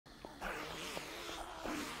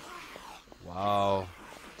Wow.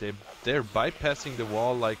 They're bypassing the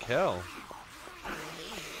wall like hell.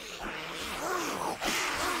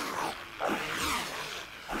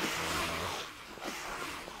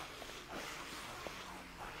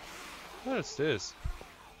 What is this?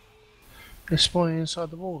 They're spawning inside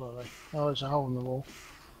the wall, are they? Oh, there's a hole in the wall.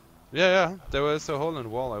 Yeah, there was a hole in the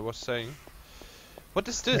wall, I was saying. What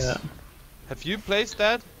is this? Yeah. Have you placed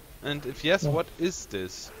that? And if yes, Yeah. what is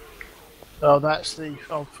this? Oh, that's the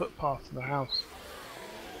old footpath to the house.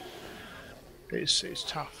 It's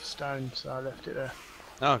tough stone, so I left it there.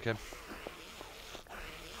 Oh, okay. I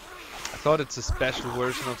thought it's a special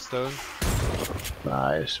version of stone.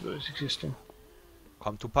 Nah, it's existing.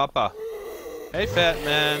 Come to Papa. Hey, fat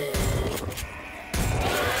man.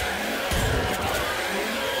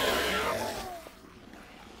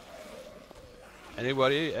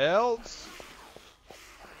 Anybody else?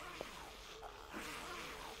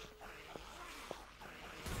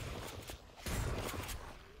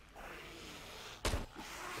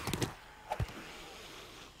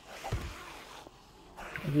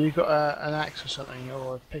 Have you got an axe or something,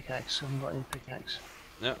 or a pickaxe? I haven't got any pickaxe.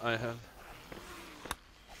 Yeah, I have.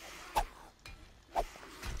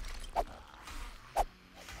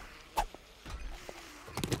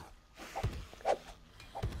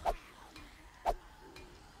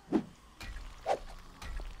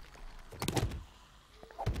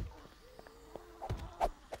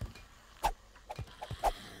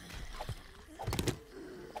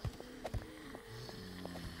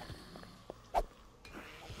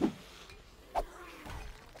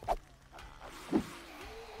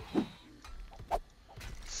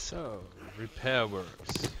 So, repair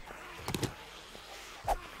works.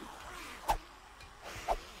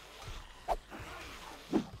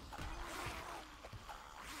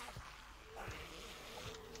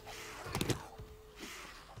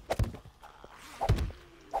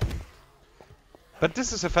 But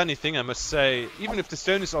this is a funny thing, I must say. Even if the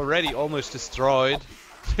stone is already almost destroyed,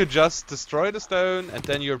 you just destroy the stone and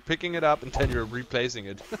then you're picking it up and then you're replacing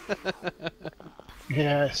it.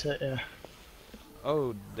 Yeah, that's it, yeah.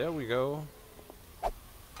 Oh, there we go.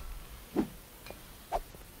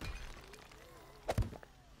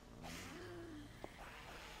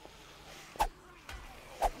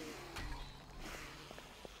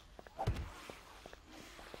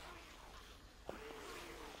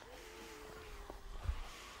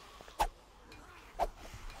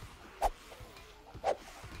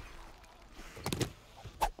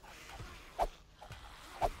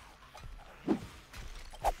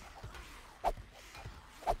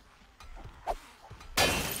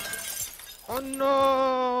 Oh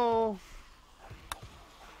no!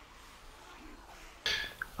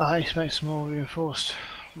 I need to make some more reinforced.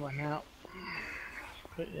 Went out.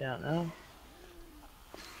 Completely out now.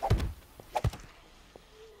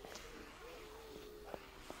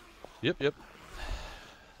 Yep.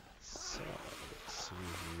 So, let's see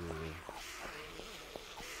here.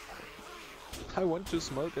 I want to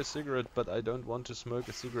smoke a cigarette, but I don't want to smoke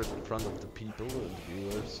a cigarette in front of the people and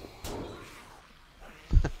viewers.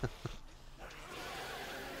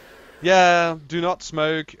 Yeah, do not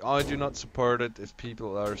smoke. I do not support it if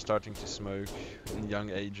people are starting to smoke in young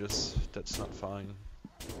ages. That's not fine.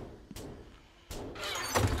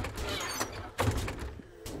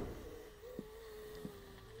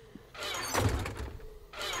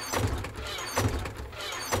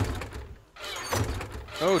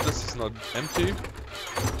 Oh, this is not empty.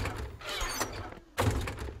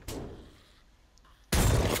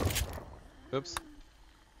 Oops.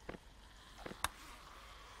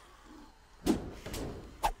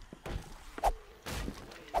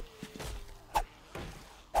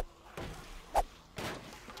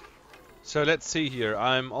 So let's see here.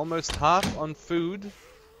 I'm almost half on food.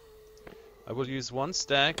 I will use one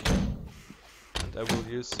stack. And I will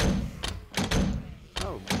use...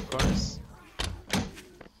 Oh, corn is...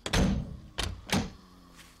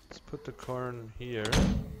 Let's put the corn here.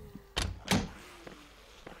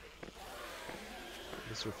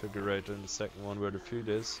 This refrigerator and the second one where the food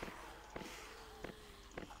is.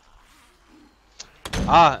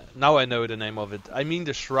 Ah, now I know the name of it. I mean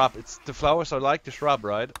the shrub. It's the flowers are like the shrub,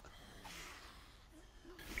 right?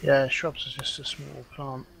 Yeah, shrubs are just a small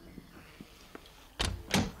plant.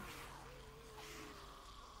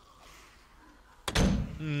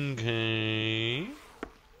 Okay.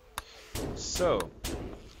 So,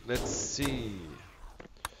 let's see.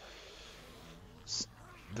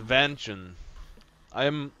 The Vengeance. I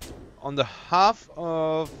am on the half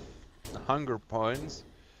of the hunger points.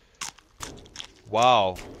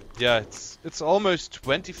 Wow. Yeah, it's almost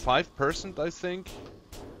 25%, I think.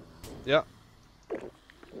 Yeah.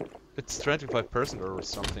 It's 25% or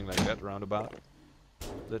something like that, roundabout.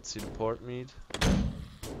 Let's see the pork meat.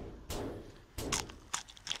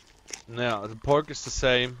 Now, the pork is the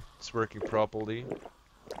same. It's working properly.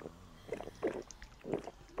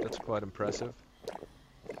 That's quite impressive.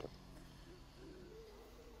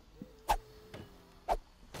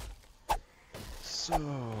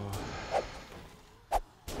 So...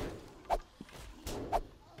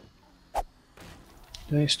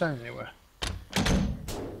 Any stone anywhere?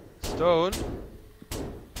 Stone?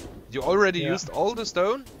 You already Yeah. used all the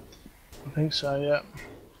stone? I think so, yeah.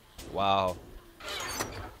 Wow.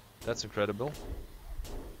 That's incredible.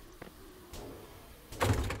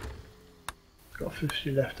 Got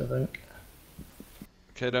 50 left, I think.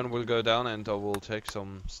 Okay, then we'll go down and I will take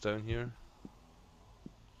some stone here.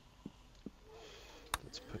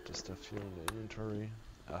 Let's put the stuff here in the inventory.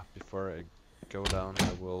 Before I go down,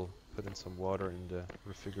 I will put in some water in the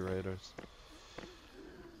refrigerators.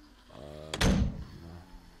 All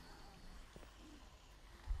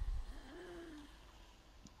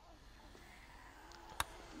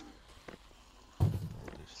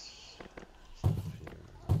this stuff here.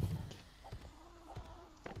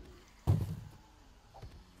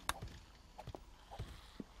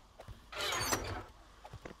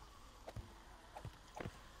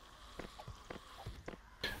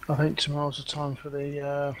 I think tomorrow's the time for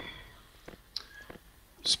the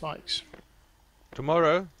spikes.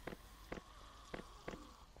 Tomorrow?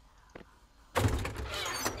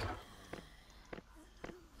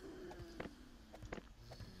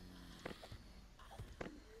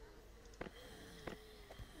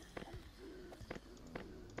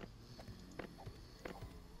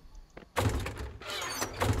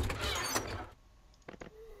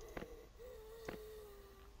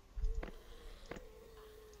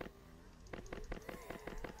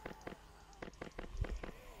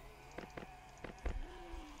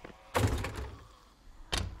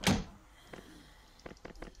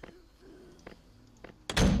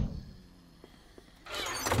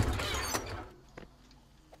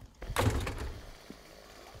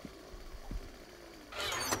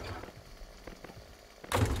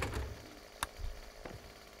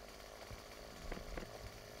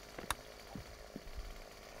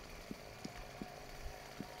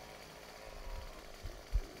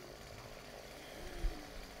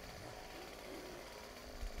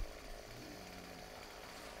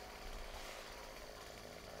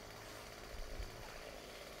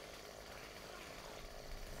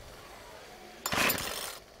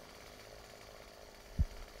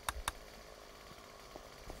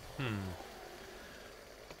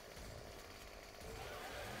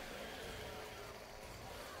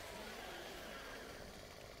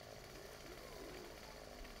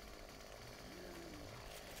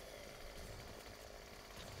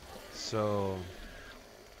 So...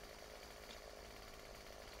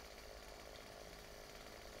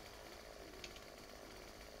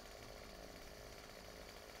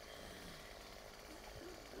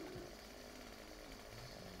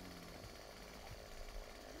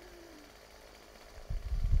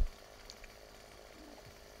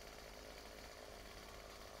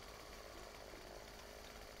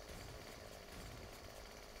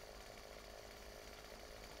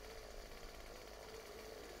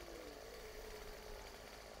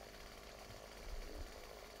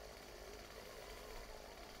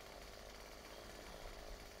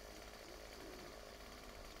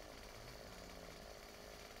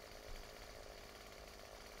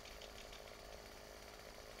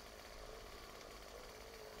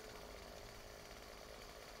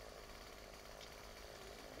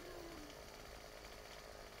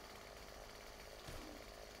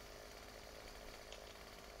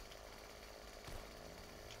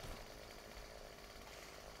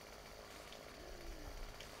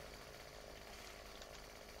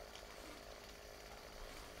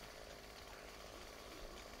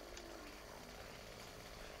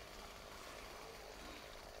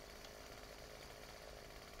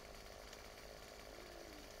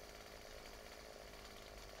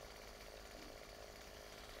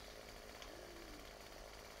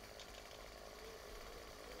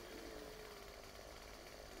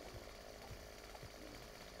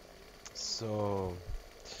 So...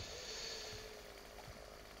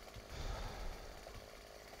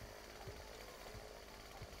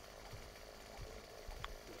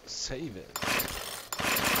 Save it.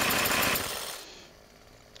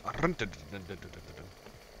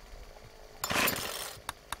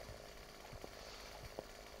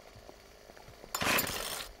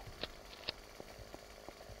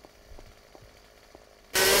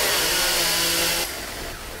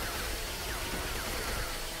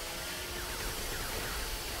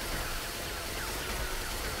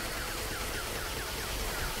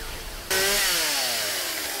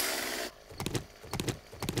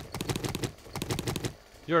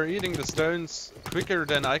 You're eating the stones quicker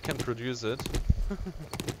than I can produce it. Well,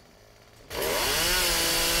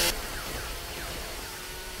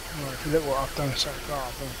 if you look what I've done so far,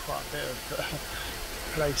 I've done quite a bit of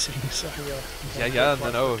placing, so Yeah,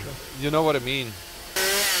 no. You know what I mean.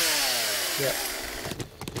 Yeah.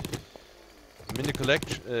 I mean, the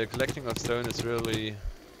collecting of stone is really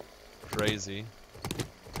crazy.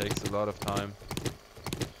 Takes a lot of time.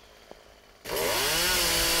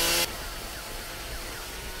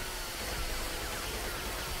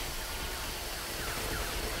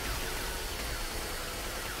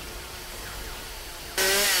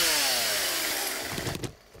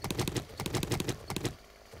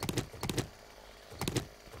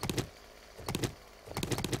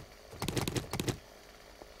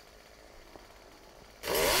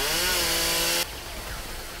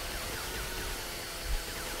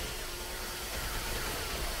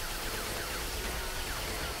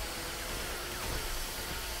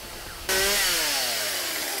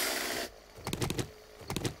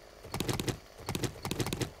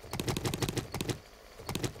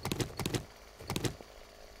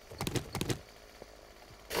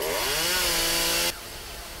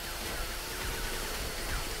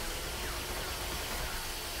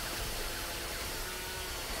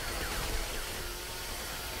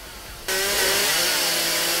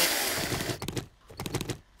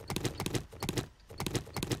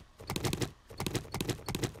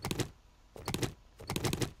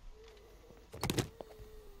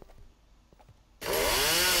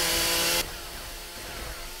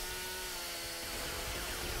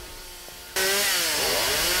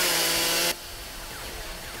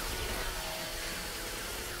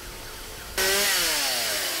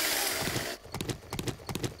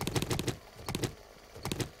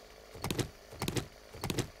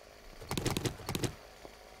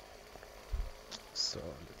 So,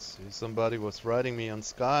 let's see. Somebody was writing me on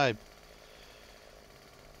Skype.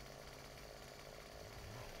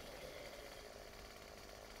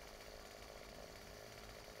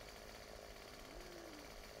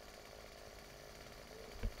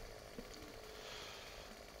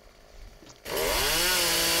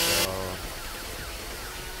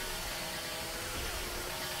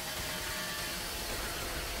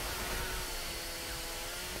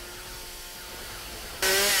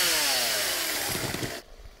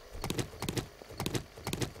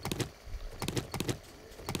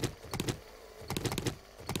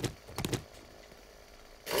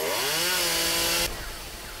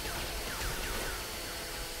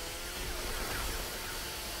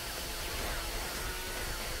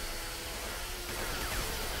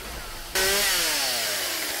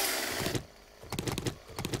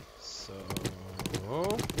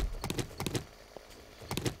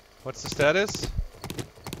 What's the status?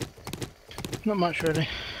 Not much really.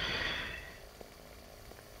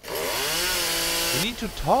 We need to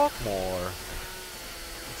talk more.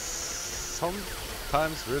 It's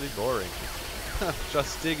sometimes really boring.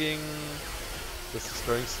 Just digging, just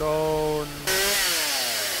destroying stone.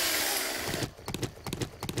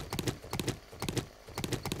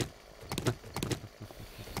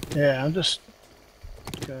 Yeah, I'm just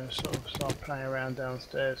gonna sort of start playing around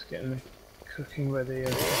downstairs, getting the cooking ready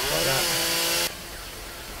and stuff like that.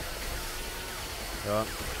 Yeah.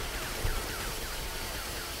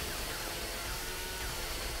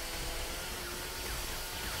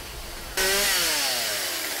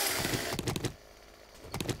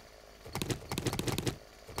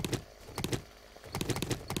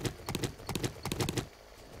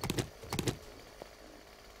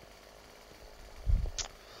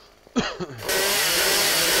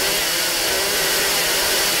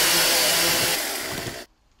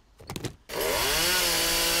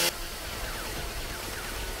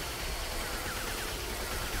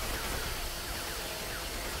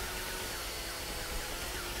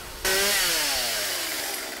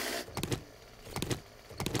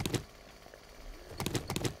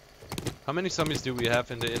 How many zombies do we have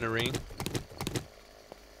in the inner ring?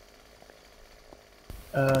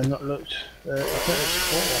 Not looked. I think it's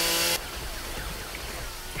 4.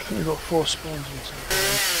 I think we've got 4 spawns or something.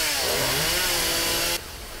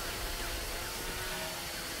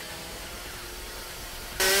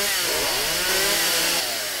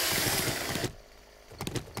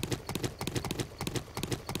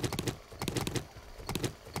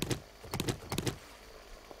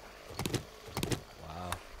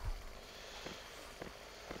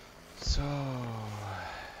 So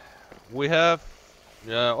we have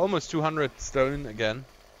almost 200 stone again.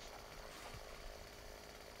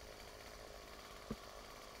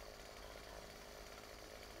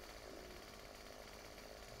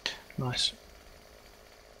 Nice.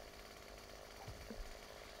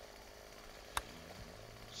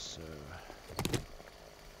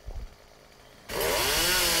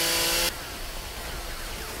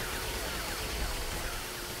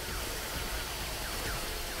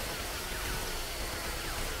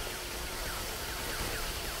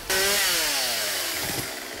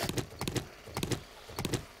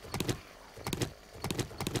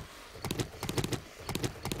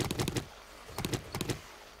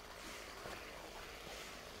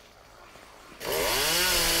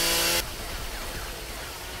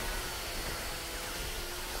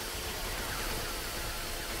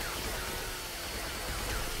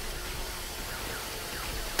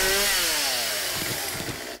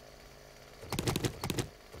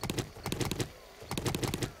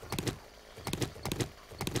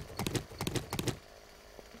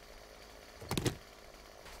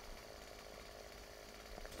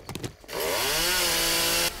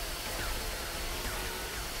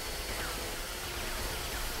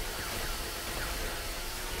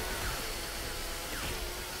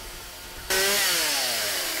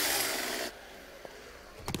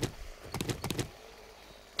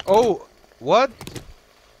 Oh, what?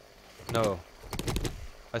 No.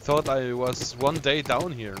 I thought I was one day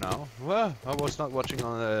down here now. Well, I was not watching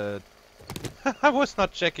on the... I was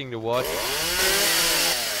not checking the watch.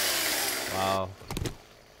 Wow.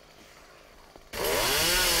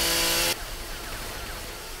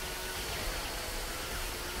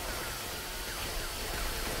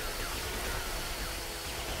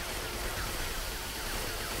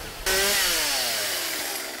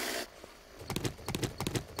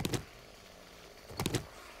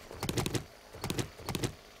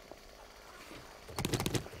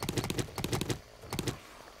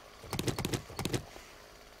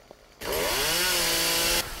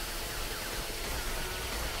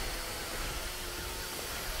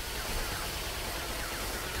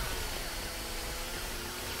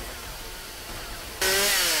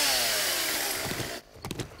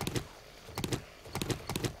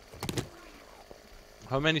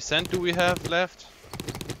 How many sand do we have left?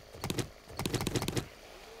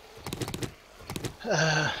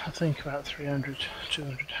 I think about 300,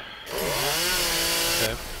 200.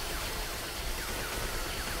 Okay.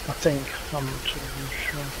 I think I'm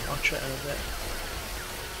 200. I'll check in a bit.